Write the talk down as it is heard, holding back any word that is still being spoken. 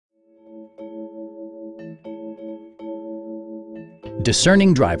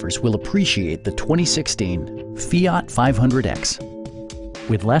Discerning drivers will appreciate the 2016 Fiat 500X.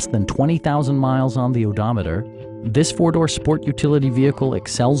 With less than 20,000 miles on the odometer, this four-door sport utility vehicle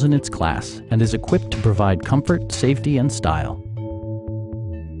excels in its class and is equipped to provide comfort, safety, and style.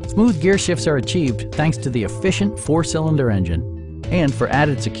 Smooth gear shifts are achieved thanks to the efficient four-cylinder engine. And for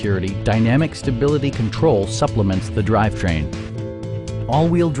added security, dynamic stability control supplements the drivetrain.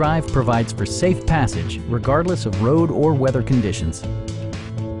 All-wheel drive provides for safe passage regardless of road or weather conditions.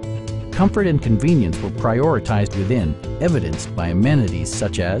 Comfort and convenience were prioritized within, evidenced by amenities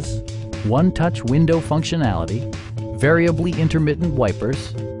such as one-touch window functionality, variably intermittent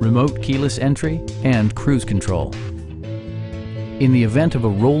wipers, remote keyless entry, and cruise control. In the event of a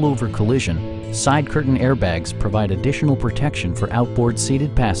rollover collision, side curtain airbags provide additional protection for outboard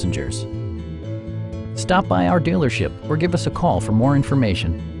seated passengers. Stop by our dealership or give us a call for more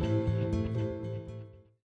information.